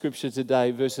Scripture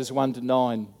today, verses 1 to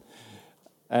 9.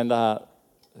 And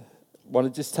want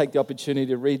to just take the opportunity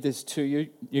to read this to you,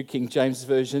 New King James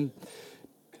Version.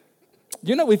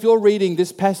 You know, if you're reading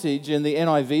this passage in the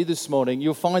NIV this morning,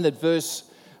 you'll find that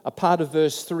a part of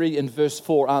verse 3 and verse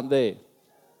 4 aren't there.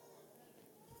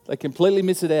 They completely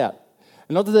miss it out.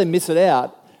 And not that they miss it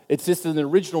out, it's just in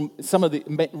some of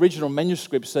the original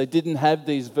manuscripts, they didn't have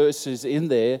these verses in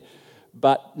there,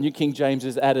 but New King James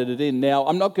has added it in. Now,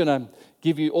 I'm not going to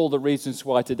give you all the reasons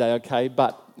why today, okay,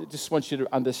 but I just want you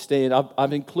to understand,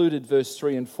 I've included verse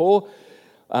 3 and 4,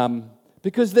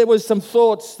 because there was some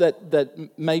thoughts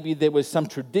that maybe there was some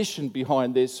tradition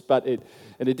behind this, but it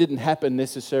didn't happen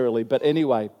necessarily. But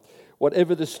anyway,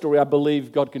 whatever the story, I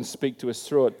believe God can speak to us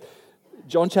through it.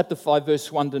 John chapter 5,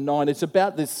 verse 1 to 9, it's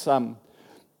about this,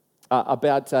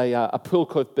 about a pool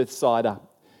called Bethsaida.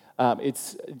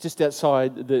 It's just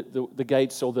outside the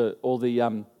gates or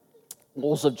the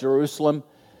walls of Jerusalem.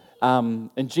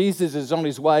 And Jesus is on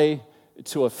his way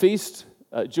to a feast,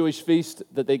 a Jewish feast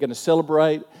that they're going to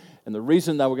celebrate. And the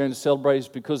reason they were going to celebrate is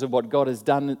because of what God has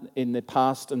done in the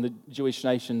past and the Jewish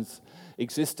nation's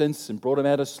existence and brought them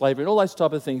out of slavery and all those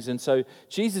type of things. And so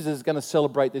Jesus is going to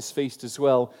celebrate this feast as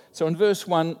well. So in verse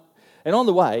 1, and on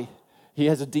the way, he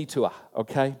has a detour,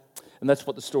 okay? And that's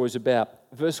what the story's about.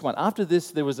 Verse 1, after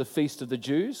this, there was a feast of the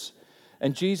Jews,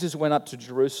 and Jesus went up to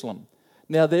Jerusalem.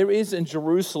 Now there is in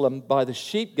Jerusalem by the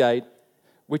sheep gate,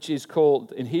 which is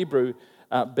called in Hebrew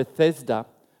Bethesda,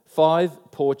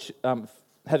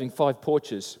 having 5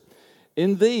 porches.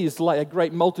 In these lay a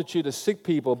great multitude of sick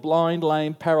people, blind,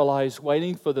 lame, paralyzed,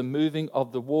 waiting for the moving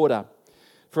of the water.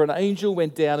 For an angel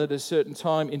went down at a certain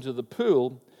time into the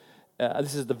pool.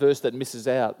 This is the verse that misses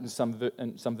out in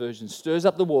some versions. Stirs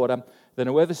up the water, then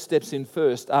whoever steps in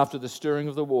first after the stirring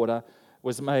of the water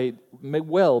was made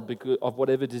well because of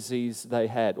whatever disease they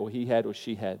had, or he had, or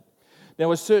she had.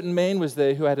 Now a certain man was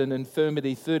there who had an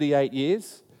infirmity 38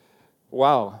 years.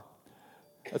 Wow,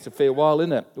 that's a fair while,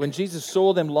 isn't it? When Jesus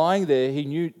saw them lying there, he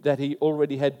knew that he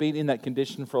already had been in that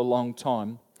condition for a long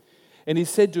time. And he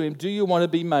said to him, "Do you want to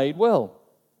be made well?"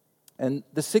 And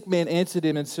the sick man answered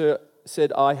him and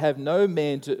said, "I have no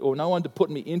one to put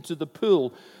me into the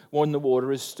pool when the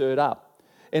water is stirred up.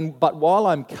 But while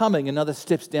I'm coming, another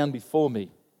steps down before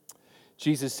me."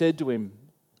 Jesus said to him,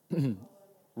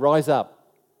 "Rise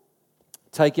up,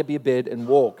 take up your bed and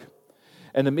walk."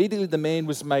 And immediately the man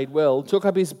was made well, took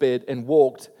up his bed and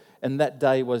walked, and that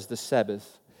day was the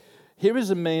Sabbath. Here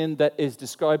is a man that is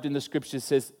described in the scripture,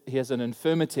 says he has an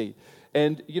infirmity.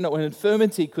 And, you know, an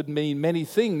infirmity could mean many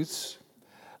things.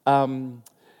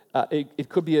 It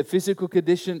could be a physical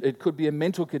condition, it could be a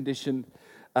mental condition.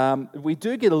 We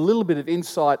do get a little bit of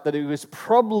insight that he was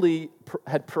probably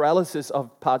had paralysis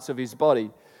of parts of his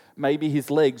body, maybe his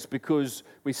legs, because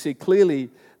we see clearly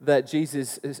that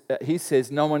Jesus, he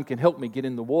says, "No one can help me get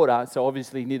in the water," so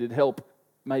obviously he needed help,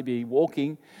 maybe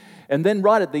walking. And then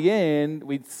right at the end,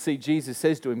 we see Jesus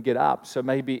says to him, "Get up," so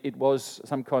maybe it was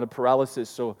some kind of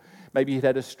paralysis, or maybe he'd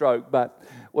had a stroke. But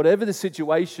whatever the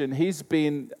situation, he's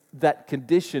been that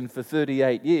condition for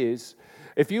 38 years.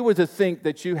 If you were to think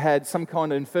that you had some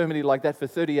kind of infirmity like that for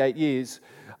 38 years,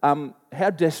 how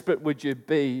desperate would you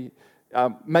be?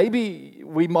 Maybe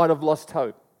we might have lost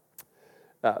hope.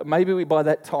 Maybe by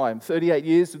that time, 38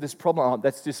 years of this problem,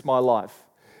 that's just my life.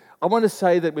 I want to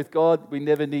say that with God, we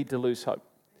never need to lose hope.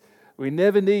 We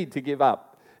never need to give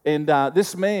up. And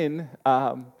this man,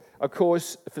 of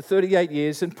course, for 38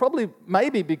 years, and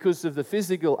maybe because of the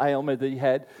physical ailment that he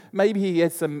had, maybe he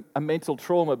had a mental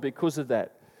trauma because of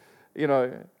that. You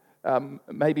know,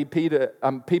 maybe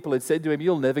people had said to him,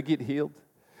 "You'll never get healed."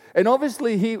 And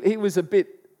obviously he was a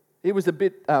bit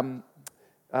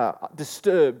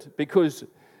disturbed because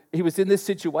he was in this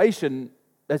situation,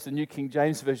 as the New King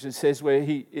James Version says, where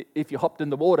if you hopped in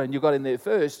the water and you got in there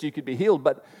first, you could be healed.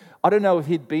 But I don't know if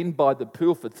he'd been by the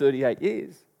pool for 38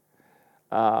 years.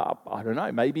 I don't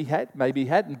know, maybe he had, maybe he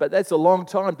hadn't. But that's a long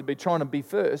time to be trying to be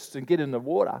first and get in the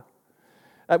water.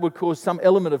 That would cause some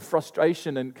element of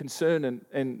frustration and concern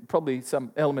and probably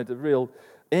some element of real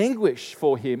anguish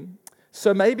for him.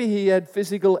 So maybe he had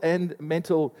physical and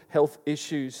mental health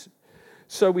issues.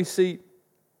 So we see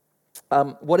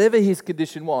whatever his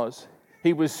condition was,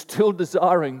 he was still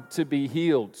desiring to be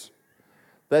healed.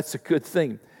 That's a good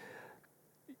thing.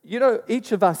 You know,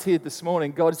 each of us here this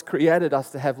morning, God has created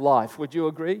us to have life. Would you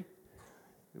agree?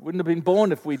 We wouldn't have been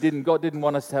born if God didn't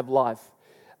want us to have life.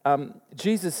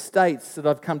 Jesus states that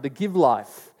I've come to give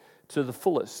life to the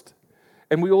fullest.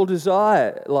 And we all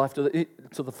desire life to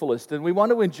the fullest. And we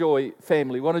want to enjoy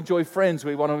family, we want to enjoy friends,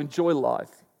 we want to enjoy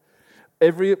life.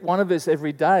 Every one of us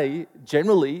every day,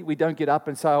 generally, we don't get up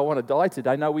and say, "I want to die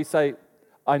today." No, we say,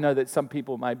 I know that some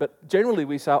people may, but generally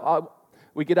we say,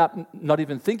 we get up not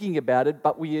even thinking about it,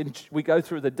 but we go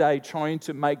through the day trying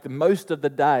to make the most of the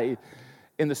day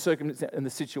in the circumstances and the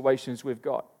situations we've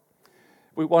got.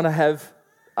 We want to have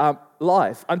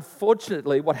life.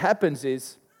 Unfortunately, what happens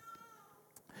is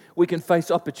we can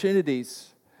face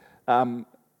opportunities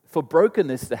for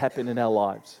brokenness to happen in our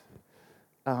lives.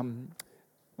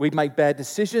 We make bad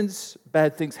decisions,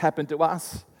 bad things happen to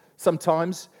us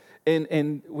sometimes,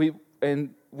 and we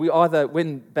either,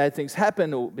 when bad things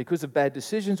happen, or because of bad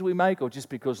decisions we make, or just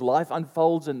because life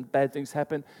unfolds and bad things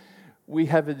happen, we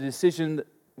have a decision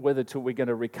whether we're going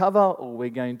to recover, or we're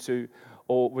going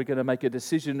to make a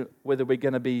decision whether we're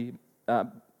going to be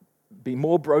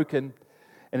more broken,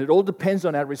 and it all depends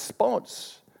on our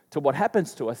response to what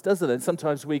happens to us, doesn't it?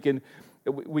 Sometimes we can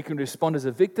respond as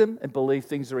a victim and believe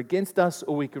things are against us,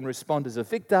 or we can respond as a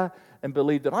victor and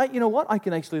believe that, I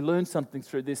can actually learn something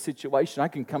through this situation. I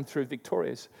can come through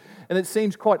victorious. And it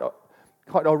seems quite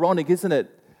ironic, isn't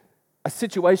it? A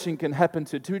situation can happen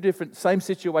to same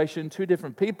situation, two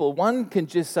different people. One can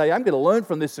just say, I'm going to learn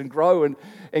from this and grow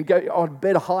and go on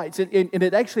better heights. And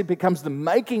it actually becomes the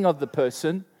making of the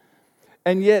person.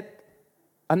 And yet,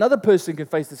 another person can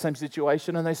face the same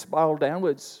situation and they spiral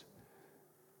downwards,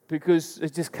 because they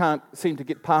just can't seem to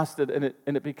get past it,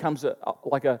 and it becomes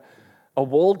like a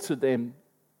wall to them.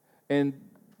 And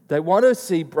they want to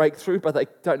see breakthrough, but they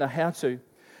don't know how to.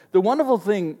 The wonderful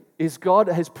thing is God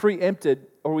has preempted,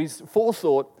 or He's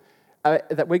forethought,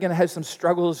 that we're going to have some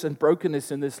struggles and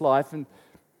brokenness in this life. And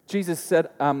Jesus said,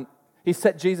 He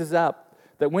set Jesus up,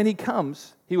 that when He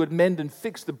comes, He would mend and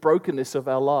fix the brokenness of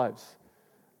our lives.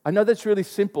 I know that's really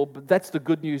simple, but that's the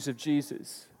good news of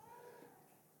Jesus.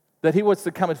 That He wants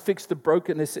to come and fix the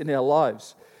brokenness in our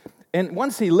lives. And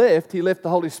once He left the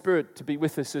Holy Spirit to be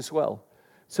with us as well,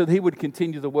 so that He would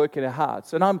continue the work in our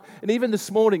hearts. And even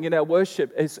this morning in our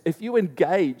worship, if you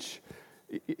engage,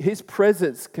 His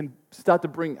presence can start to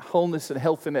bring wholeness and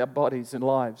health in our bodies and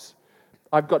lives.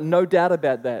 I've got no doubt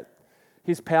about that.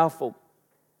 He's powerful.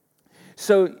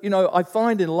 So, I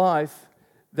find in life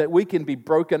that we can be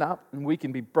broken up, and we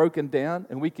can be broken down,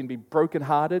 and we can be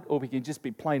brokenhearted, or we can just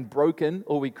be plain broken,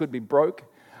 or we could be broke.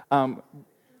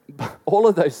 All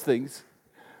of those things.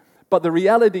 But the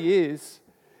reality is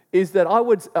that I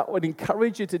would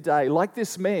encourage you today, like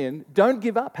this man, don't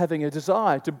give up having a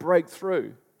desire to break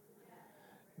through.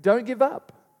 Don't give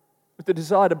up with the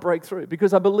desire to break through,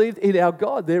 because I believe in our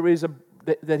God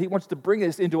that He wants to bring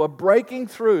us into a breaking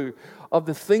through of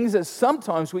the things that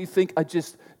sometimes we think are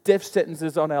just death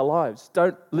sentences on our lives.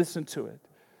 Don't listen to it.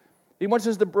 He wants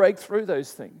us to break through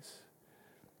those things.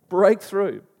 Break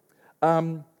through.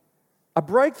 A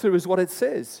breakthrough is what it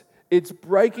says. It's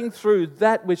breaking through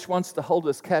that which wants to hold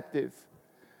us captive.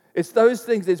 It's those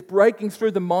things. It's breaking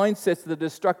through the mindsets that are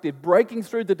destructive, breaking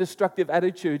through the destructive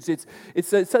attitudes. It's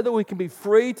so that we can be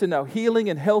free to know healing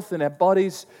and health in our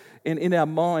bodies and in our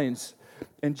minds.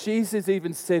 And Jesus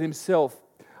even said Himself,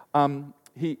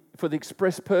 for the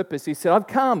express purpose, He said, I've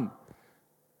come.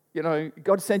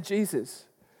 God sent Jesus.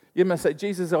 You must say,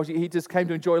 Jesus, He just came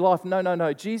to enjoy life.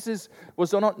 No. Jesus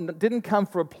didn't come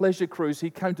for a pleasure cruise. He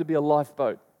came to be a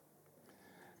lifeboat.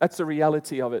 That's the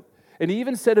reality of it. And He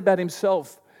even said about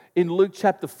Himself in Luke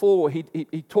chapter 4,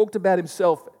 he talked about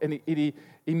Himself, and he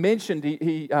mentioned,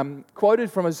 he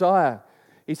quoted from Isaiah.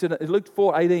 He said in Luke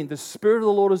 4:18, the Spirit of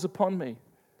the Lord is upon me,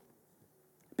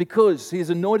 because He has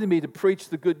anointed me to preach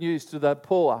the good news to the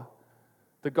poor,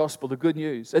 the gospel, the good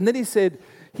news. And then He said,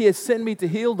 He has sent me to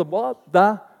heal the what?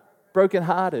 The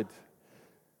brokenhearted.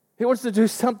 He wants to do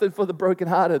something for the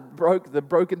brokenhearted, the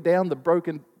broken down, the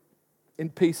broken in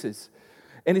pieces.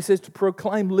 And He says to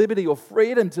proclaim liberty or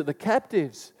freedom to the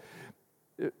captives.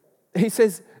 He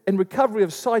says, and recovery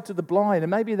of sight to the blind.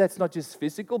 And maybe that's not just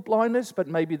physical blindness, but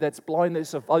maybe that's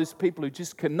blindness of those people who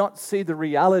just cannot see the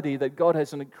reality that God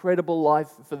has an incredible life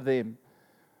for them.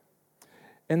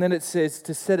 And then it says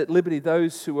to set at liberty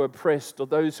those who are oppressed, or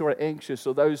those who are anxious,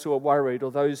 or those who are worried,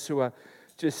 or those who are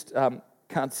just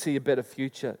can't see a better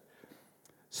future.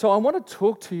 So I want to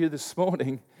talk to you this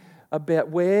morning about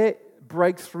where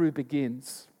breakthrough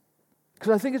begins.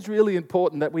 Because I think it's really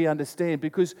important that we understand,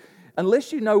 because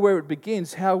unless you know where it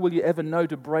begins, how will you ever know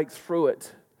to break through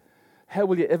it? How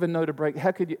could you ever know to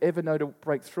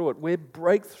break through it? Where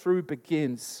breakthrough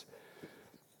begins.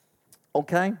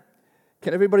 Okay?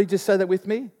 Can everybody just say that with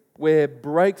me? Where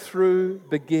breakthrough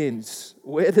begins.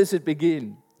 Where does it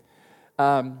begin?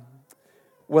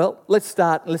 Well,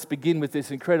 let's begin with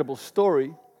this incredible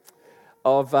story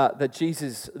of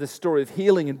the story of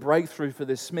healing and breakthrough for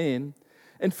this man.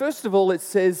 And first of all, it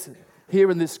says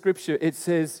here in this scripture, it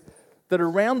says that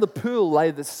around the pool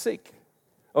lay the sick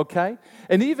Okay?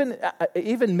 And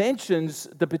even mentions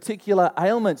the particular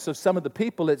ailments of some of the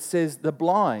people. It says the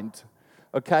blind.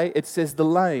 Okay? It says the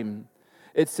lame.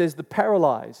 It says the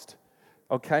paralyzed.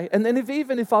 Okay? And then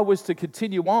if I was to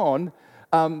continue on,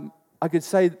 I could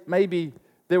say maybe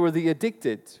there were the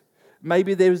addicted.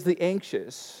 Maybe there's the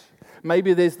anxious.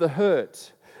 Maybe there's the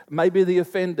hurt. Maybe the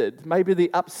offended. Maybe the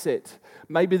upset.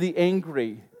 Maybe the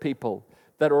angry people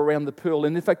that are around the pool.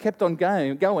 And if I kept on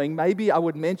going, maybe I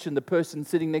would mention the person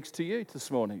sitting next to you this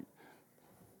morning.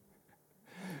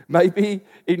 Maybe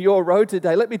in your row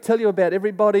today. Let me tell you about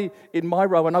everybody in my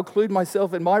row, and I'll include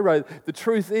myself in my row. The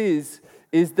truth is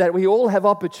that we all have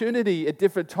opportunity at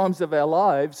different times of our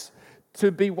lives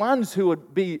to be ones who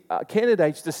would be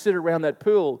candidates to sit around that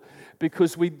pool,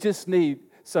 because we just need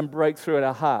some breakthrough in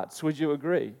our hearts. Would you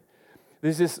agree?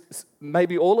 There's just,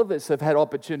 maybe all of us have had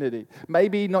opportunity.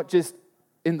 Maybe not just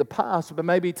in the past, but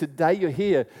maybe today you're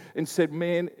here and said,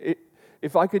 man,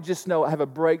 if I could just have a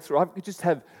breakthrough, I could just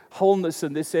have wholeness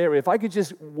in this area, if I could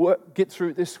just get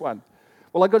through this one.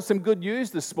 Well, I got some good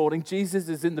news this morning. Jesus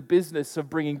is in the business of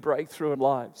bringing breakthrough in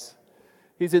lives.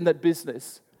 He's in that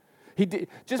business.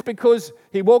 Just because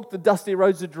he walked the dusty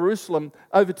roads of Jerusalem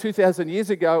over 2,000 years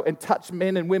ago and touched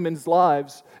men and women's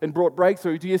lives and brought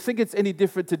breakthrough, do you think it's any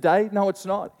different today? No, it's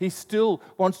not. He still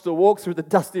wants to walk through the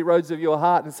dusty roads of your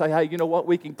heart and say, hey, you know what?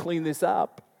 We can clean this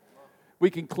up. We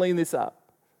can clean this up.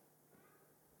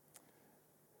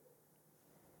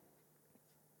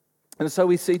 And so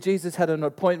we see Jesus had an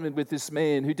appointment with this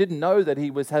man who didn't know that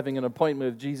he was having an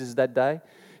appointment with Jesus that day.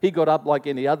 He got up like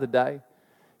any other day.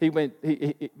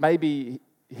 Maybe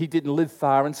he didn't live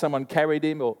far and someone carried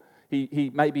him, or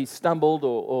he maybe stumbled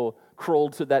or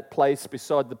crawled to that place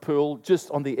beside the pool,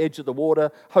 just on the edge of the water,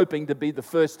 hoping to be the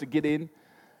first to get in.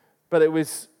 But there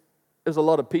was a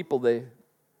lot of people there.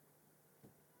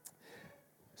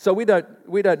 So we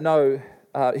don't know.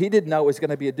 He didn't know it was going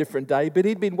to be a different day, but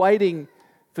he'd been waiting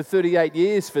for 38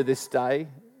 years for this day.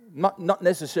 Not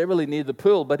necessarily near the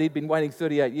pool, but he'd been waiting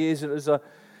 38 years, and it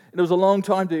was a long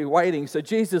time to be waiting. So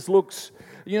Jesus looks,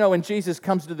 when Jesus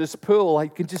comes to this pool, I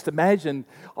can just imagine,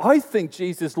 I think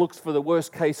Jesus looks for the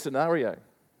worst case scenario.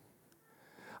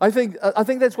 I think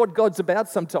that's what God's about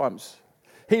sometimes.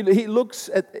 Jesus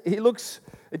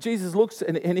looks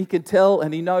and he can tell,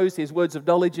 and he knows his words of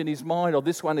knowledge in his mind, or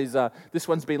this one's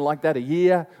been like that a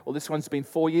year, or this one's been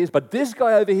 4 years, but this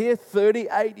guy over here,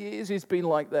 38 years, he's been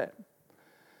like that.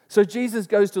 So Jesus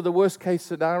goes to the worst case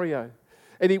scenario.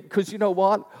 And because you know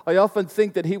what? I often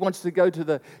think that he wants to go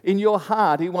in your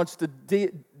heart, he wants to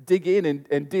dig in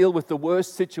and deal with the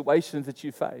worst situations that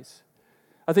you face.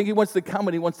 I think he wants to come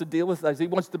and he wants to deal with those. He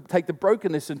wants to take the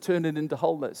brokenness and turn it into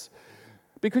wholeness.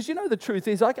 Because the truth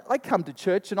is, I come to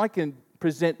church and I can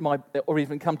present or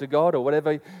even come to God or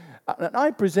whatever, and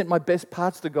I present my best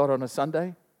parts to God on a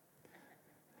Sunday.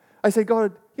 I say,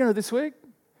 God, this week,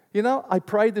 I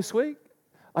prayed this week.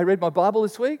 I read my Bible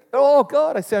this week. Oh,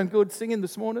 God, I sound good singing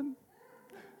this morning.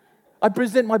 I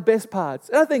present my best parts.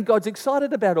 And I think God's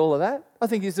excited about all of that. I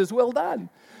think he says, well done.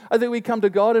 I think we come to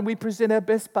God and we present our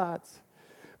best parts.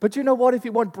 But you know what? If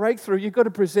you want breakthrough, you've got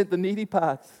to present the needy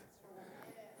parts.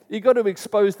 You've got to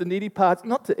expose the needy parts,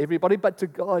 not to everybody, but to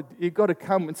God. You've got to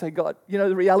come and say, God,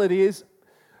 the reality is,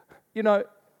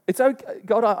 it's okay.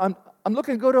 God, I'm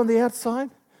looking good on the outside,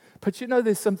 but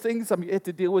there's some things I'm yet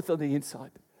to deal with on the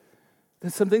inside.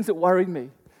 There's some things that worry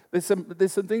me. There's some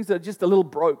things that are just a little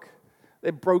broke.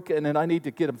 They're broken and I need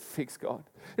to get them fixed, God.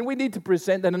 And we need to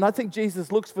present that. And I think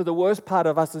Jesus looks for the worst part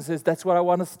of us and says, that's what I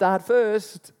want to start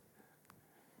first.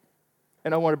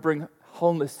 And I want to bring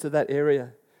wholeness to that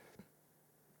area.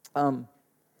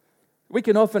 We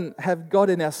can often have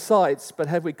God in our sights, but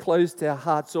have we closed our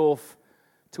hearts off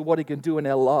to what he can do in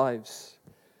our lives?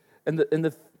 And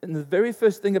the very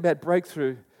first thing about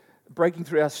breaking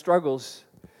through our struggles,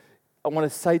 I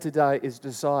want to say today, is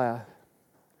desire.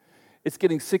 It's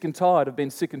getting sick and tired of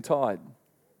being sick and tired.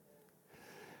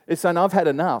 It's saying, I've had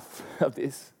enough of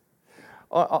this.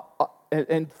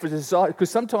 And for desire, because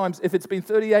sometimes if it's been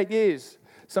 38 years,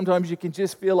 sometimes you can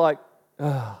just feel like,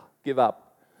 give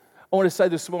up. I want to say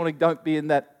this morning, don't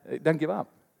give up.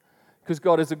 Because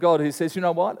God is a God who says, you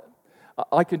know what?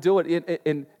 I can do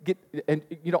it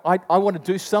I want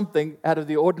to do something out of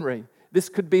the ordinary. This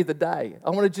could be the day. I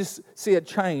want to just see a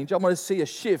change. I want to see a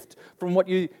shift from what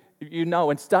you know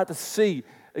and start to see,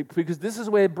 because this is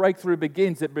where breakthrough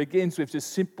begins. It begins with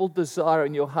just simple desire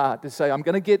in your heart to say, I'm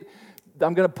going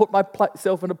to put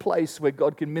myself in a place where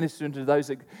God can minister into those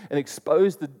and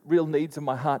expose the real needs of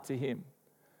my heart to him.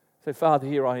 Say, Father,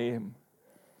 here I am.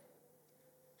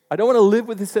 I don't want to live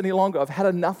with this any longer. I've had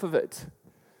enough of it.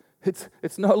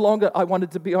 It's no longer, I want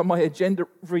it to be on my agenda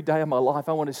every day of my life.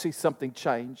 I want to see something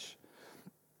change.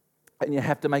 And you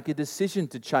have to make a decision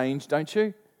to change, don't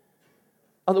you?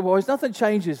 Otherwise, nothing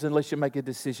changes unless you make a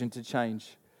decision to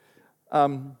change.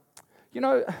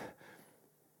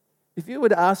 If you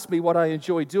would ask me what I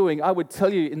enjoy doing, I would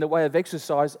tell you in the way of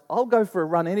exercise, I'll go for a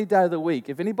run any day of the week.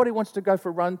 If anybody wants to go for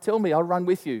a run, tell me, I'll run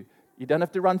with you. You don't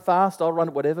have to run fast, I'll run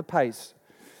at whatever pace.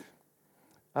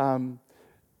 I'll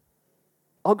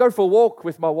go for a walk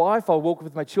with my wife, I'll walk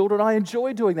with my children. I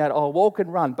enjoy doing that, I'll walk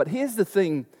and run. But here's the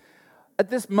thing, at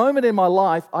this moment in my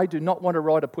life, I do not want to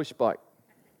ride a push bike.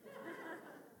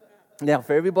 Now,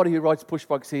 for everybody who rides push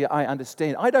bikes here, I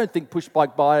understand. I don't think push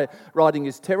bike riding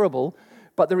is terrible.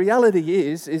 But the reality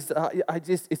is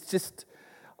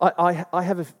I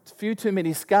have a few too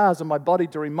many scars on my body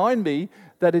to remind me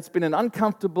that it's been an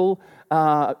uncomfortable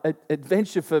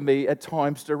adventure for me at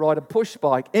times to ride a push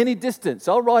bike. Any distance.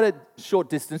 I'll ride it short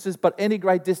distances, but any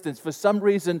great distance. For some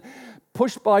reason,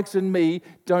 push bikes and me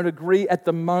don't agree at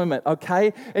the moment,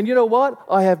 okay? And you know what?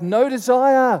 I have no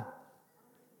desire.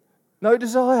 No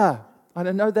desire. And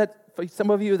I know that for some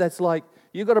of you, that's like,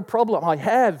 you've got a problem. I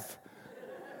have.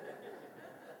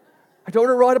 I don't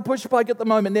want to ride a push bike at the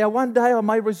moment. Now, one day I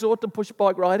may resort to push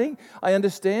bike riding. I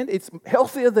understand it's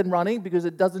healthier than running because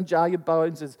it doesn't jar your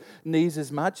knees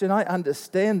as much, and I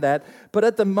understand that. But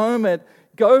at the moment,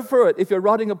 go for it. If you're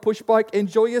riding a push bike,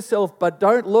 enjoy yourself, but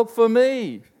don't look for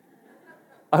me.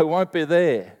 I won't be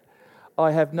there.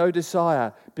 I have no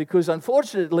desire because,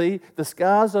 unfortunately, the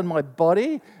scars on my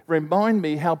body remind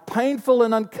me how painful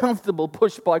and uncomfortable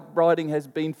push bike riding has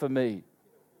been for me.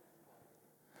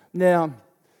 Now,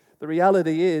 the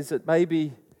reality is that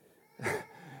maybe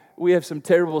we have some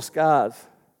terrible scars,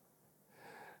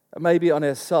 maybe on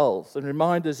our souls, and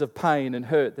reminders of pain and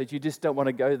hurt that you just don't want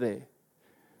to go there.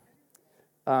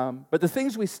 But the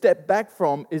things we step back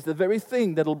from is the very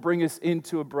thing that'll bring us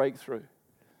into a breakthrough.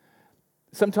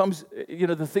 Sometimes,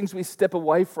 the things we step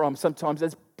away from, sometimes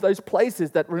there's those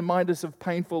places that remind us of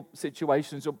painful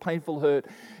situations or painful hurt.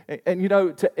 And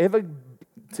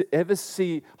to ever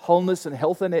see wholeness and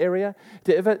health in an area,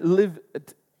 to ever live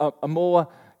a more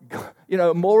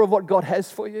of what God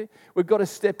has for you, we've got to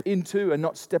step into and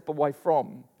not step away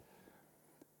from.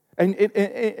 And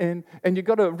you've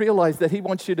got to realize that He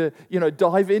wants you to,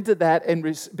 dive into that,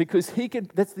 because He can.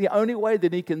 That's the only way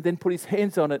that He can then put His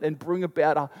hands on it and bring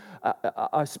about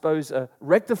a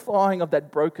rectifying of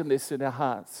that brokenness in our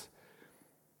hearts.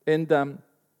 And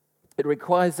it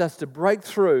requires us to break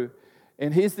through.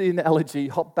 And here's the analogy,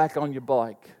 hop back on your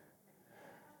bike.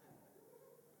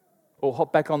 Or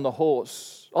hop back on the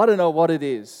horse. I don't know what it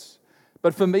is.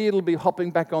 But for me, it'll be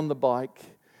hopping back on the bike.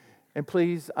 And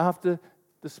please, after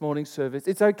this morning's service,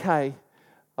 it's okay.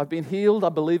 I've been healed. I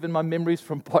believe in my memories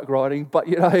from bike riding. But,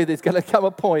 there's going to come a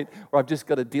point where I've just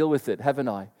got to deal with it, haven't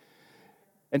I?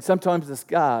 And sometimes the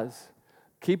scars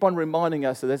keep on reminding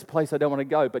us that there's a place I don't want to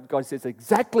go. But God says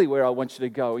exactly where I want you to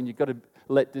go. And you've got to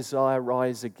let desire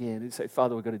rise again and say,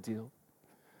 Father, we've got to deal.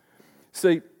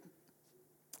 See,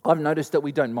 I've noticed that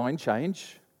we don't mind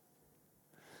change.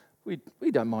 We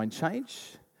don't mind change.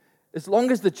 As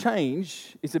long as the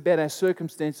change is about our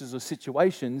circumstances or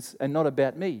situations and not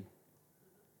about me.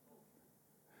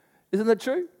 Isn't that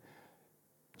true?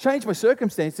 Change my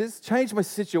circumstances, change my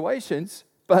situations,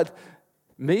 but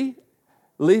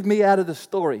leave me out of the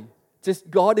story.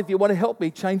 Just, God, if you want to help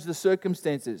me, change the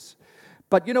circumstances.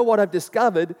 But you know what I've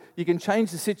discovered? You can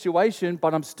change the situation,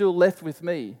 but I'm still left with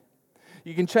me.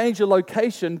 You can change your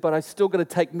location, but I still got to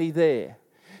take me there.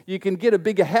 You can get a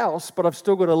bigger house, but I've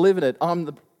still got to live in it.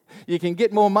 You can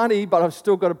get more money, but I've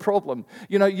still got a problem.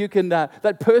 You can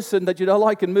that person that you don't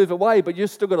like can move away, but you've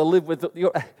still got to live with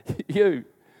you.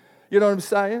 You know what I'm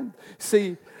saying?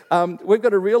 See, we've got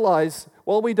to realize,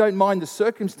 while we don't mind the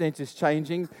circumstances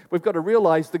changing, we've got to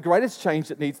realize the greatest change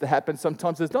that needs to happen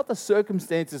sometimes is not the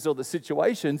circumstances or the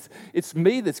situations, it's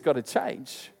me that's got to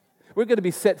change. We're going to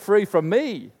be set free from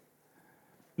me.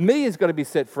 Me is going to be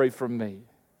set free from me.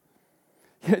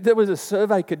 There was a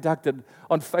survey conducted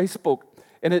on Facebook,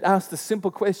 and it asked a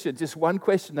simple question, just one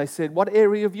question. They said, what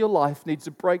area of your life needs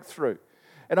a breakthrough?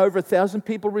 And over 1,000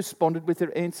 people responded with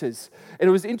their answers. And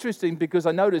it was interesting because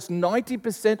I noticed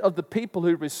 90% of the people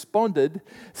who responded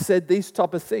said these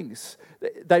type of things.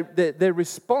 Their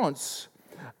response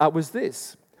was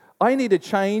this: I need a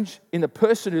change in the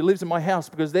person who lives in my house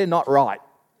because they're not right.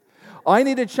 I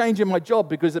need a change in my job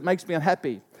because it makes me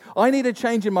unhappy. I need a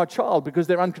change in my child because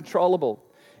they're uncontrollable.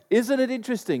 Isn't it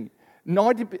interesting?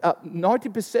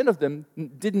 90% of them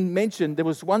didn't mention there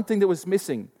was one thing that was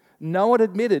missing. No one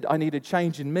admitted, I need a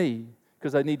change in me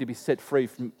because I need to be set free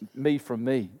from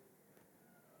me.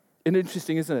 And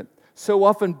interesting, isn't it? So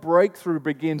often breakthrough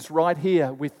begins right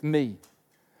here with me.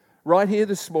 Right here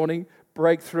this morning,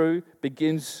 breakthrough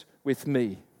begins with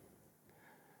me.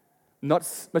 Not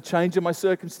a change in my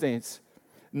circumstance,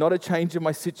 not a change in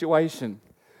my situation.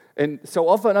 And so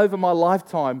often over my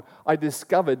lifetime, I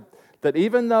discovered that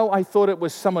even though I thought it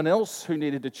was someone else who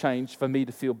needed to change for me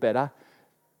to feel better,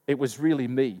 it was really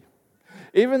me.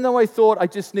 Even though I thought I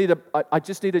just need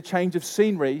a change of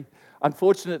scenery,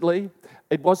 unfortunately,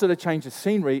 it wasn't a change of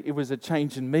scenery, it was a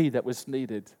change in me that was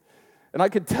needed. And I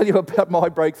can tell you about my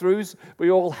breakthroughs. We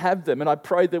all have them, and I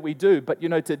pray that we do. But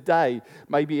today,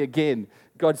 maybe again,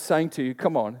 God's saying to you,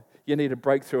 come on, you need a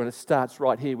breakthrough, and it starts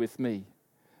right here with me,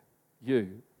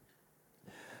 you.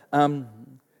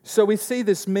 So we see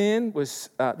this man,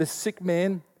 this sick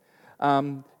man.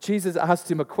 Jesus asked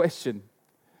him a question.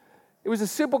 It was a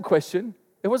simple question.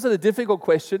 It wasn't a difficult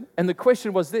question. And the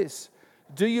question was this: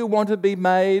 do you want to be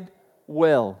made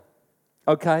well?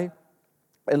 Okay?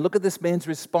 And look at this man's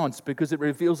response, because it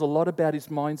reveals a lot about his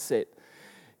mindset.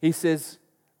 He says,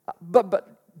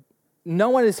 but no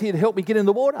one is here to help me get in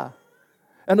the water.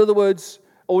 In other words,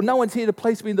 or no one's here to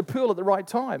place me in the pool at the right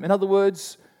time. In other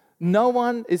words, no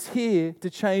one is here to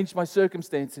change my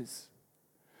circumstances.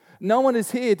 No one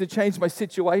is here to change my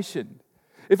situation.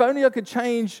 If only I could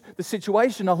change the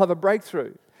situation, I'll have a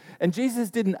breakthrough. And Jesus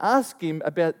didn't ask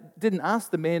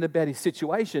the man about his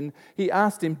situation. He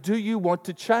asked him, do you want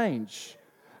to change?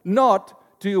 Not,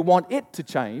 do you want it to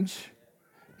change?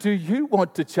 Do you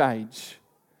want to change?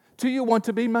 Do you want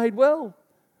to be made well?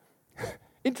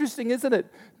 Interesting, isn't it?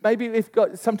 Maybe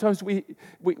sometimes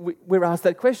we're asked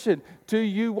that question, do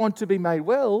you want to be made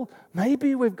well?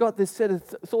 Maybe we've got this set of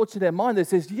thoughts in our mind that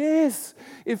says, yes,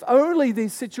 if only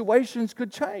these situations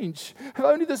could change. If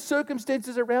only the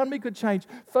circumstances around me could change.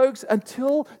 Folks,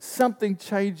 until something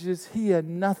changes here,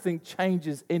 nothing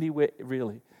changes anywhere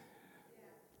really.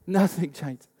 Nothing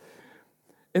changes.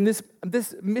 And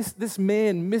this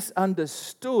man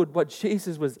misunderstood what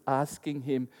Jesus was asking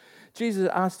him. Jesus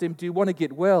asked him, do you want to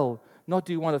get well? Not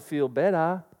do you want to feel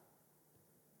better?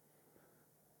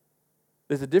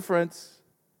 There's a difference.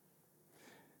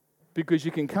 Because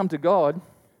you can come to God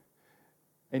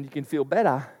and you can feel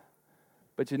better,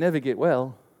 but you never get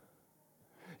well.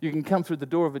 You can come through the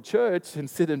door of a church and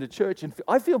sit in a church and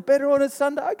I feel better on a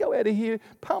Sunday. I go out of here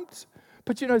pumped.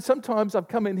 But sometimes I've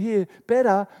come in here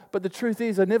better, but the truth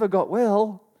is I never got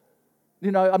well.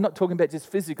 I'm not talking about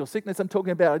just physical sickness. I'm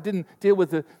talking about I didn't deal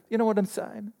with you know what I'm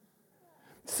saying?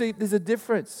 See, there's a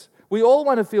difference. We all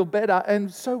want to feel better,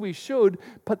 and so we should,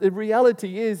 but the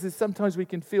reality is sometimes we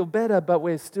can feel better, but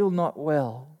we're still not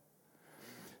well.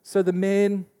 So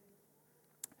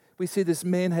we see this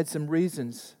man had some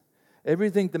reasons.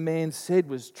 Everything the man said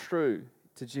was true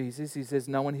to Jesus. He says,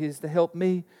 no one here's to help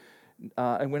me.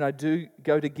 And when I do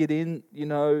go to get in,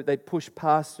 they push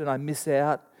past and I miss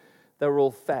out. They're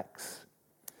all facts.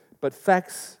 But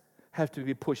facts have to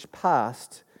be pushed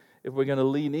past if we're going to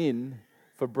lean in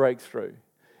for breakthrough.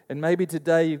 And maybe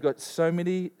today you've got so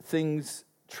many things,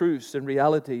 truths and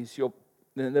realities,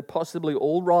 they're possibly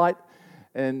all right,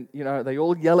 and they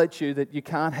all yell at you that you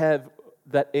can't have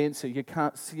that answer, you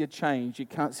can't see a change, you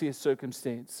can't see a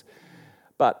circumstance.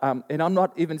 But, and I'm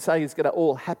not even saying it's going to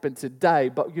all happen today,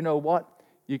 but you know what?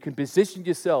 You can position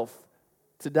yourself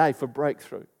today for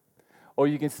breakthrough. Or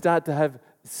you can start to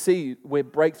see where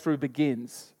breakthrough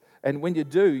begins. And when you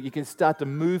do, you can start to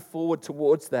move forward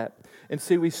towards that. And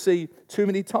see, we see too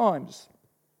many times,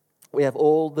 we have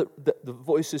all the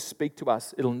voices speak to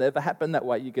us. It'll never happen that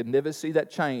way. You can never see that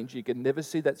change. You can never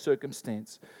see that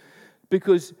circumstance.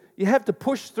 Because you have to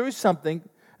push through something,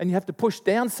 and you have to push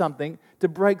down something to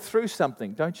break through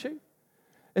something, don't you?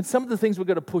 And some of the things we're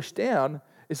going to push down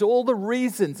is all the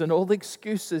reasons and all the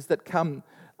excuses that come.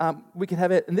 We can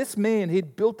have it. And this man,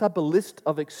 he'd built up a list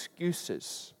of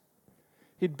excuses.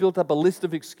 He'd built up a list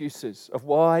of excuses of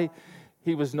why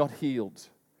he was not healed.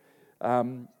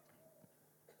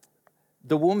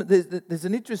 The woman, there's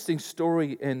an interesting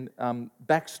story and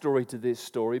backstory to this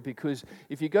story, because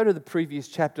if you go to the previous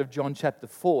chapter of John chapter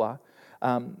 4,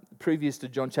 previous to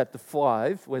John chapter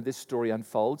 5, where this story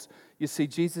unfolds, you see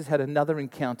Jesus had another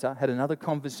encounter, had another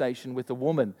conversation with a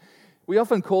woman. We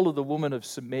often call her the woman of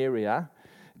Samaria.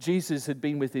 Jesus had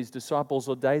been with his disciples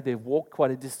all day. They've walked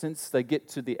quite a distance. They get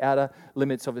to the outer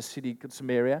limits of a city called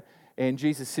Samaria, and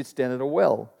Jesus sits down at a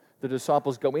well. The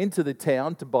disciples go into the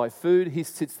town to buy food. He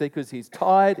sits there because he's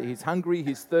tired, he's hungry,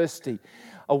 he's thirsty.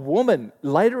 A woman,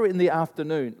 later in the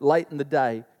afternoon, late in the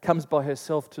day, comes by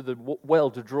herself to the well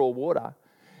to draw water.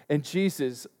 And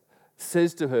Jesus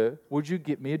says to her, would you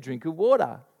get me a drink of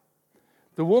water?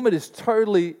 The woman is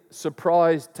totally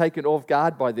surprised, taken off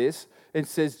guard by this, and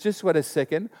says, just wait a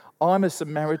second, I'm a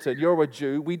Samaritan, you're a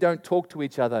Jew, we don't talk to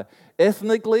each other.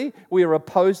 Ethnically, we are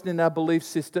opposed in our belief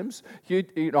systems.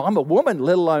 I'm a woman,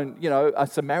 let alone, a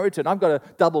Samaritan. I've got a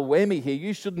double whammy here.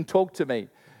 You shouldn't talk to me.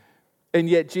 And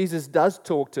yet Jesus does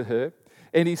talk to her,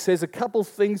 and he says a couple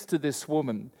things to this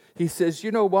woman. He says,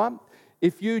 you know what?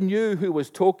 If you knew who was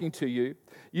talking to you,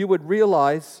 you would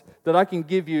realize that I can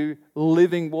give you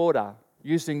living water,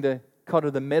 using the kind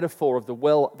of the metaphor of the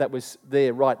well that was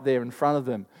there, right there in front of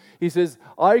them. He says,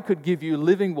 I could give you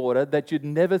living water that you'd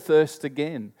never thirst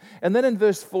again. And then in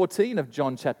verse 14 of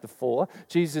John chapter 4,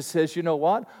 Jesus says, you know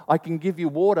what? I can give you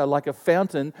water like a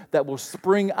fountain that will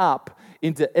spring up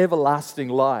into everlasting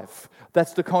life.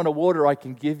 That's the kind of water I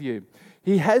can give you.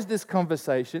 He has this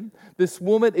conversation. This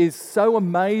woman is so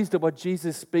amazed at what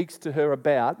Jesus speaks to her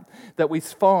about that we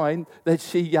find that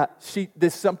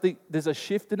there's a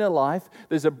shift in her life.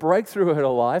 There's a breakthrough in her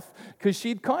life because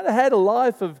she'd kind of had a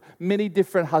life of many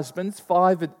different husbands.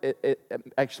 5,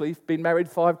 actually, been married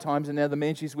 5 times, and now the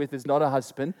man she's with is not a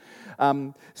husband.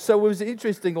 So it was an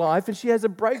interesting life, and she has a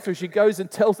breakthrough. She goes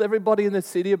and tells everybody in the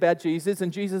city about Jesus,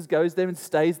 and Jesus goes there and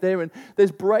stays there, and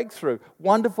there's breakthrough.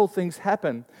 Wonderful things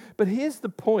happen. But here's the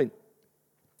point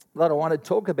that I want to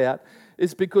talk about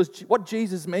is because what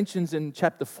Jesus mentions in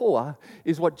chapter 4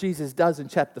 is what Jesus does in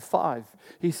chapter 5.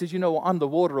 He says, I'm the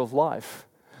water of life.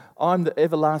 I'm the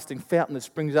everlasting fountain that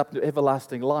springs up to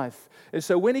everlasting life. And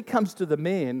so when he comes to the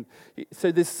man, so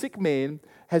this sick man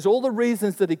has all the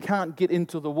reasons that he can't get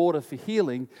into the water for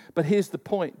healing, but here's the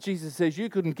point. Jesus says, you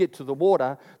couldn't get to the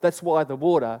water. That's why the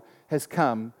water has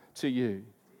come to you.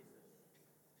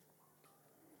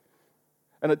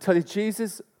 And I tell you,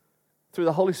 Jesus, through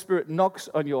the Holy Spirit, knocks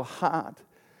on your heart.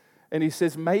 And he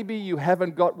says, maybe you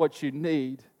haven't got what you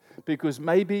need because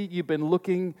maybe you've been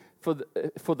looking for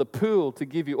the pool to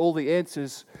give you all the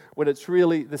answers when it's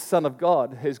really the Son of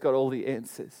God who's got all the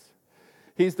answers.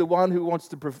 He's the one who wants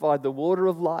to provide the water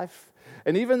of life.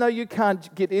 And even though you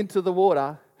can't get into the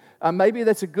water, maybe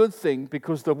that's a good thing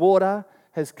because the water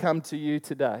has come to you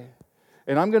today.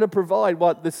 And I'm going to provide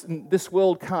what this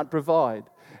world can't provide.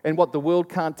 And what the world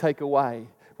can't take away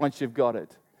once you've got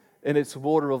it. And it's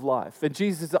water of life. And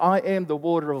Jesus says, I am the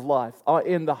water of life. I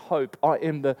am the hope. I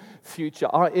am the future.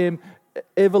 I am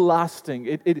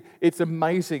everlasting. It's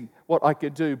amazing what I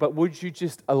could do. But would you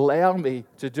just allow me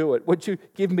to do it? Would you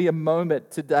give me a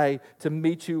moment today to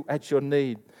meet you at your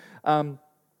need?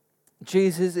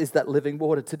 Jesus is that living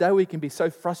water. Today we can be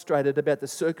so frustrated about the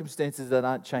circumstances that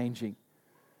aren't changing.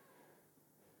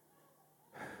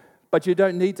 But you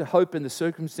don't need to hope in the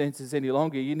circumstances any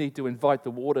longer. You need to invite the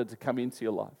water to come into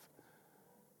your life.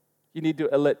 You need to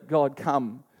let God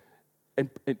come and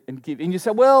give. And you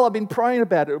say, well, I've been praying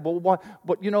about it. Well, why?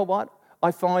 But you know what?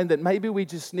 I find that maybe we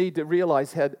just need to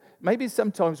realize maybe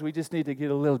sometimes we just need to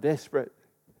get a little desperate.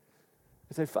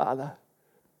 I say, Father,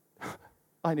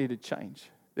 I need to change.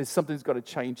 There's something that's got to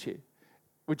change here.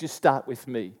 Would you start with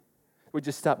me? Would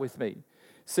you start with me?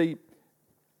 See,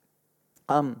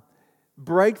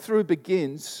 breakthrough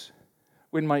begins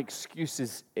when my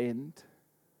excuses end.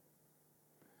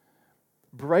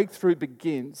 Breakthrough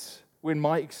begins when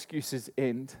my excuses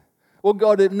end. Well,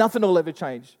 God, nothing will ever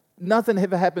change. Nothing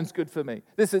ever happens good for me.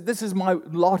 This is my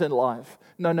lot in life.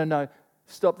 No.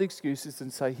 Stop the excuses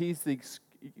and say,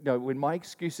 when my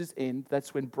excuses end,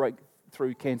 that's when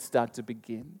breakthrough can start to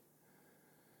begin.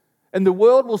 And the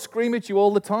world will scream at you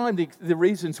all the time, the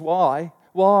reasons why.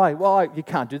 Why? You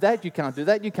can't do that. You can't do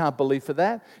that. You can't believe for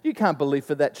that. You can't believe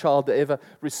for that child to ever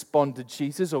respond to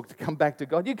Jesus or to come back to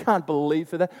God. You can't believe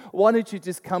for that. Why don't you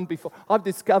just come before? I've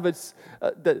discovered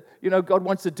that, God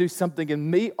wants to do something in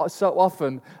me so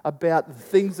often about the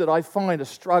things that I find a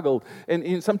struggle.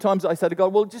 And sometimes I say to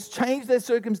God, well, just change that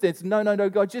circumstance. No,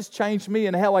 God, just change me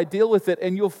and how I deal with it.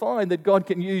 And you'll find that God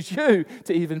can use you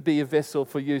to even be a vessel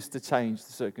for use to change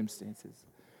the circumstances.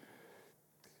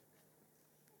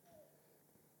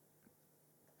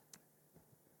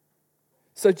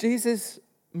 So Jesus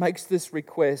makes this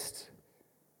request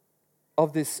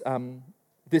of this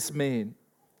man.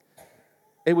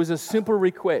 It was a simple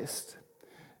request.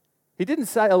 He didn't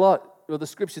say a lot, or the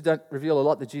scriptures don't reveal a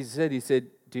lot that Jesus said. He said,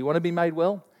 do you want to be made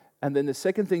well? And then the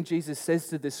second thing Jesus says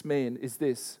to this man is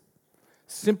this.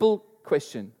 Simple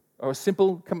question, or a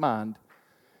simple command.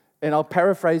 And I'll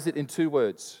paraphrase it in 2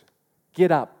 words.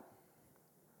 Get up.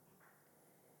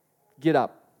 Get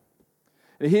up.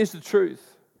 And here's the truth.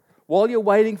 While you're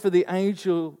waiting for the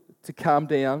angel to come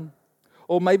down,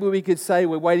 or maybe we could say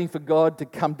we're waiting for God to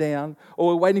come down, or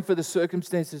we're waiting for the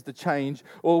circumstances to change,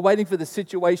 or we're waiting for the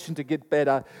situation to get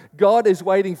better, God is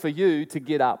waiting for you to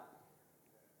get up.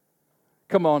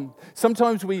 Come on.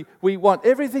 Sometimes we want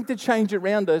everything to change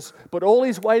around us, but all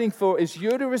He's waiting for is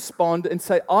you to respond and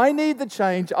say, I need the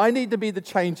change. I need to be the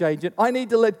change agent. I need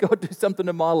to let God do something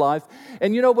in my life.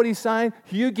 And you know what He's saying?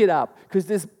 You get up. Because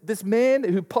this man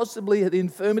who possibly had the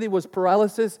infirmity, was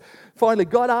paralysis, finally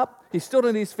got up. He stood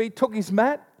on his feet, took his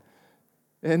mat.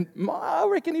 And I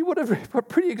reckon he would have been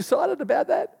pretty excited about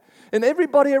that. And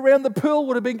everybody around the pool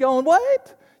would have been going,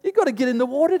 wait, you've got to get in the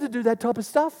water to do that type of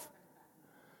stuff.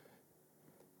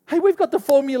 Hey, we've got the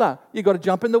formula. You've got to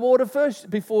jump in the water first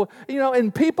before,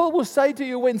 and people will say to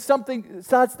you when something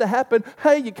starts to happen,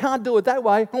 hey, you can't do it that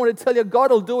way. I want to tell you,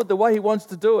 God will do it the way He wants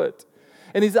to do it.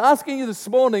 And He's asking you this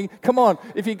morning, come on,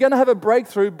 if you're going to have a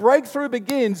breakthrough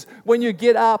begins when you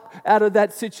get up out of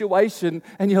that situation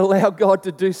and you allow God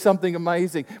to do something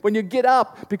amazing. When you get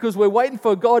up, because we're waiting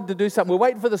for God to do something. We're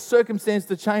waiting for the circumstance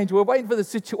to change. We're waiting for the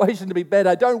situation to be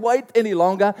better. Don't wait any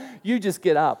longer. You just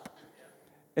get up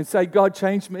and say, God,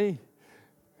 change me.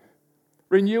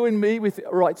 Renew in me with the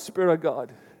right spirit of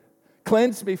God.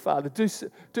 Cleanse me, Father.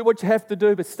 Do what you have to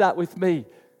do, but start with me.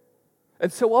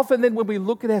 And so often then when we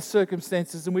look at our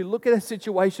circumstances and we look at our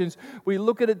situations, we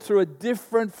look at it through a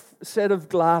different set of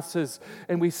glasses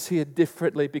and we see it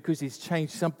differently because He's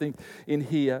changed something in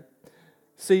here.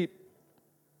 See,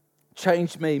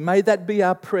 change me. May that be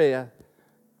our prayer.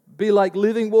 Be like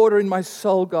living water in my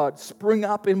soul, God. Spring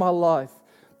up in my life.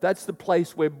 That's the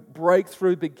place where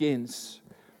breakthrough begins.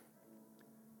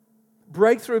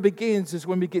 Breakthrough begins is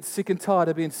when we get sick and tired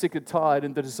of being sick and tired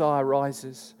and the desire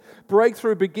rises.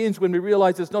 Breakthrough begins when we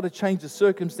realize it's not a change of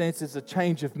circumstances, it's a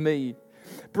change of me.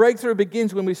 Breakthrough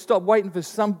begins when we stop waiting for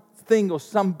something or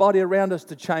somebody around us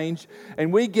to change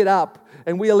and we get up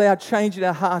and we allow change in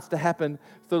our hearts to happen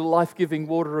through the life-giving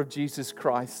water of Jesus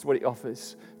Christ, what He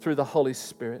offers through the Holy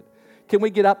Spirit. Can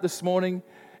we get up this morning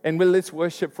and let's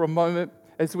worship for a moment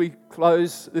as we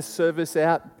close this service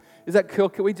out? Is that cool?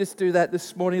 Can we just do that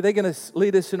this morning? They're going to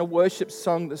lead us in a worship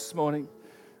song this morning.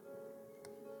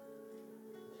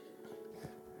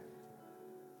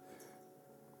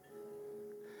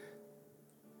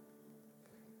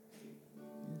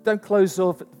 Don't close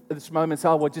off at this moment.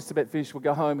 Say, we're just about finished. We'll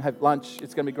go home, have lunch.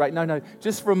 It's going to be great. No.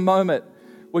 Just for a moment,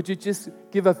 would you just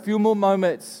give a few more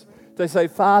moments to say,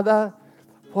 Father,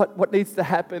 what needs to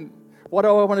happen? What do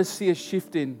I want to see a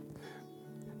shift in?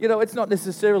 It's not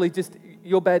necessarily just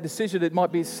your bad decision. It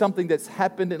might be something that's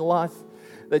happened in life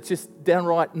that's just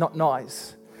downright not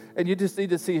nice. And you just need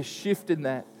to see a shift in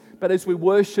that. But as we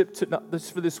worship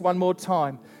for this one more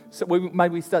time, so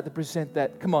maybe we start to present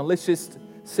that. Come on, let's just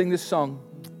sing this song.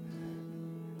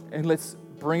 And let's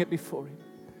bring it before Him.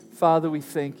 Father, we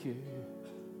thank You.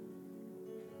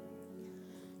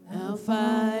 Our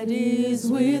fight is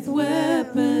with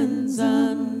weapons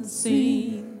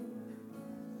unseen.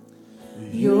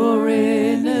 Your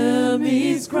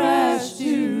enemies crash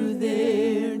to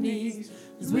their knees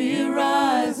as we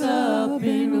rise up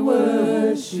in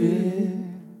worship.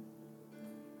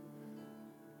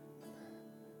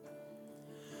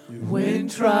 When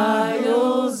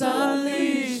trials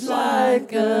unleash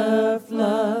like a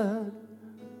flood,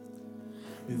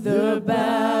 the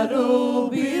battle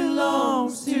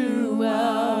belongs to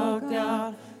our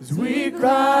God as we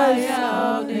cry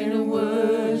out in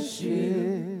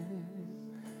worship.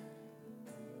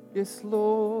 Yes,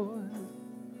 Lord.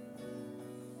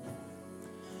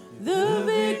 The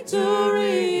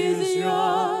victory is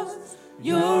yours.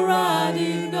 You're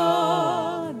riding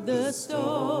on the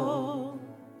storm.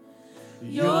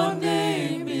 Your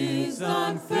name is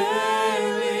unfailing.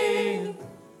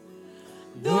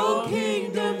 Though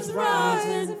kingdoms rise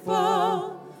and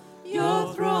fall,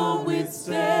 your throne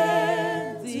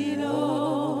withstands it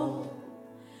all.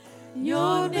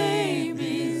 Your name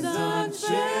is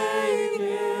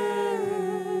unshaken.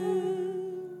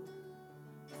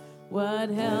 What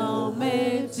hell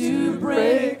meant to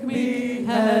break me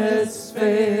has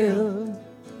failed.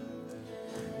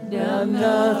 Now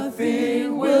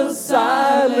nothing will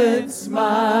silence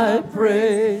my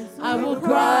praise. I will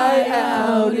cry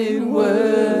out in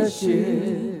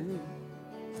worship.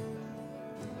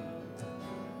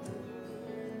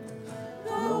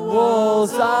 The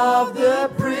walls of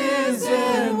the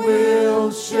prison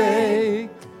will shake.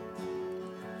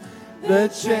 The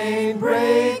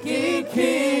chain-breaking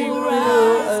King will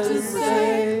rise to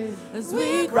save as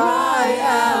we cry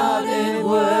out in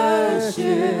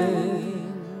worship.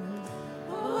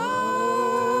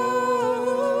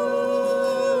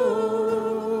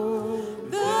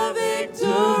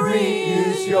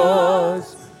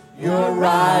 Yours, you're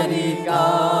riding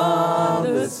on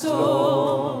the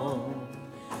storm.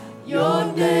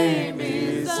 Your name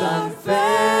is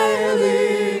unfailing.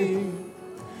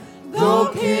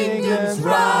 Though kingdoms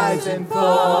and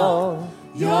fall.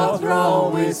 Your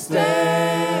throne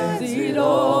withstands it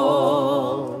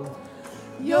all.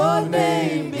 Your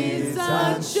name is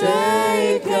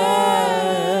unshaken.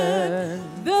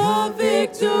 The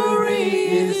victory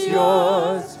is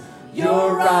yours.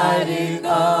 You're riding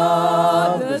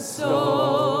on the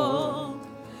storm.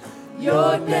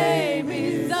 Your name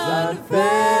is unfailing.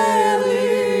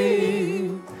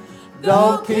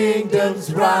 Though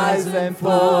kingdoms rise and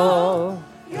fall,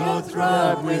 your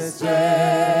throne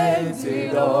withstands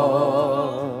it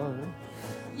all.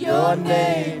 Your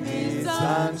name is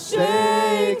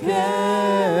unshaken.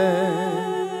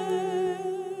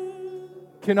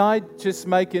 Can I just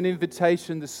make an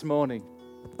invitation this morning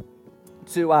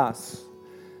to us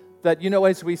that,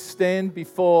 as we stand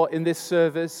in this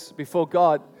service, before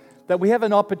God, that we have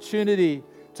an opportunity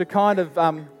to kind of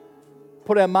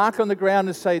put our mark on the ground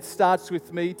and say, it starts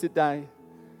with me today.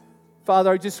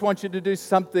 Father, I just want you to do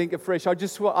something afresh. I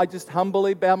just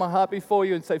humbly bow my heart before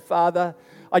you and say, Father,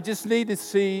 I just need to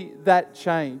see that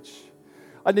change.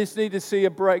 I just need to see a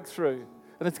breakthrough,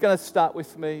 and it's going to start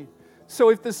with me. So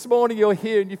if this morning you're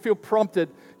here and you feel prompted,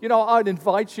 I'd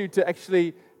invite you to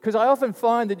actually, because I often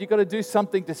find that you've got to do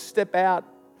something to step out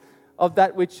of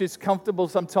that which is comfortable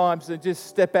sometimes and just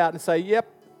step out and say, yep,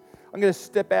 I'm going to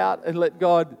step out and let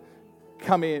God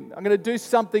come in. I'm going to do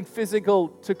something physical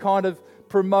to kind of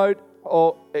promote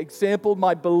or example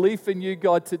my belief in you,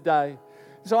 God, today.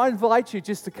 So I invite you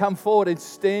just to come forward and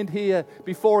stand here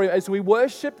before Him as we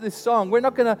worship this song. We're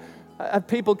not going to have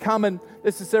people come and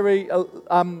necessarily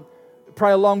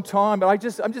pray a long time, but I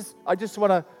just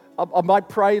want to. I might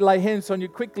pray, lay hands on you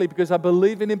quickly because I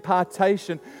believe in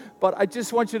impartation. But I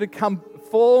just want you to come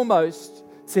foremost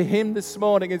to Him this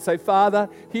morning and say, Father,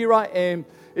 here I am.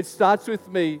 It starts with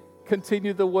me.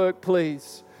 Continue the work,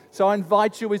 please. So I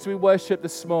invite you as we worship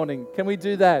this morning. Can we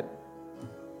do that?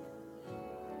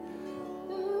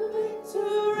 The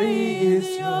victory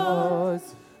is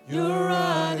yours. You're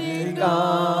riding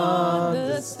on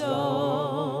the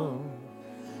storm.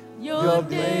 Your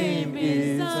name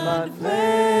is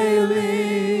unfailing.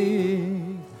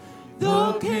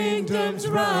 Though kingdoms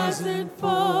rise and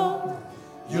fall,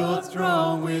 your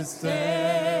throne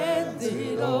withstands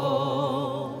it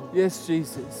all. Yes,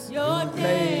 Jesus. Your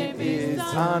name is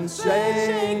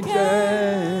unshaken.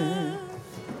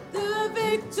 The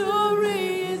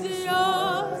victory is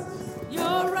yours.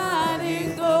 You're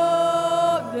riding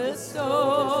on the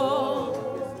storm.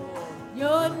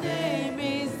 Your name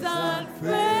is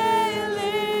unfailing.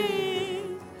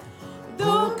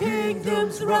 Though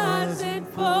kingdoms rise and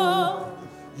fall,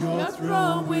 your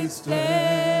throne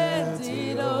withstands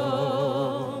it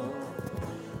all.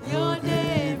 Your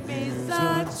name is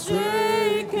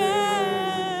unshaken,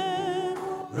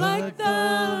 like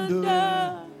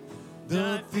thunder.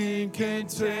 Nothing can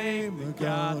tame the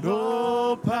God,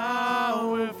 all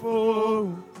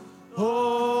powerful,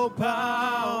 all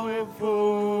powerful.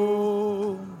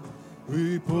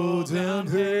 We pull down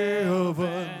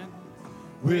heaven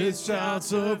with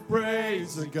shouts of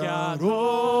praise to God,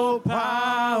 all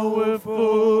powerful,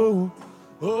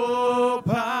 all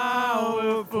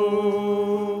powerful.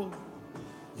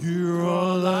 You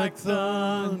roar like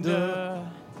thunder,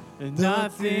 and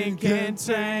nothing can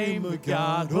tame a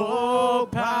God, all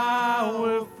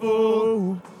powerful,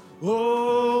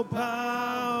 all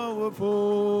powerful.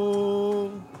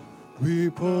 We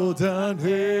pull down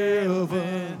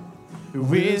heaven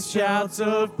with shouts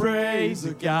of praise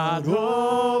to God,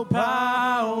 all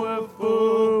powerful,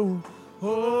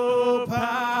 all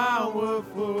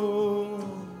powerful.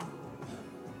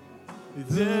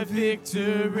 The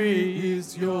victory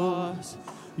is yours.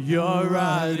 You're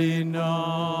riding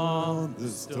on the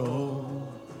storm.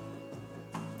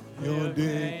 Your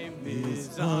name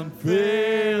is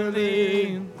unfailing.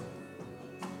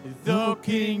 Though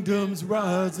kingdoms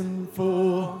rise and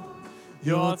fall,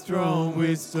 your throne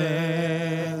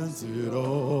withstands it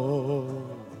all.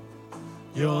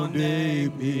 Your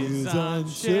name is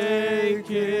unshaken.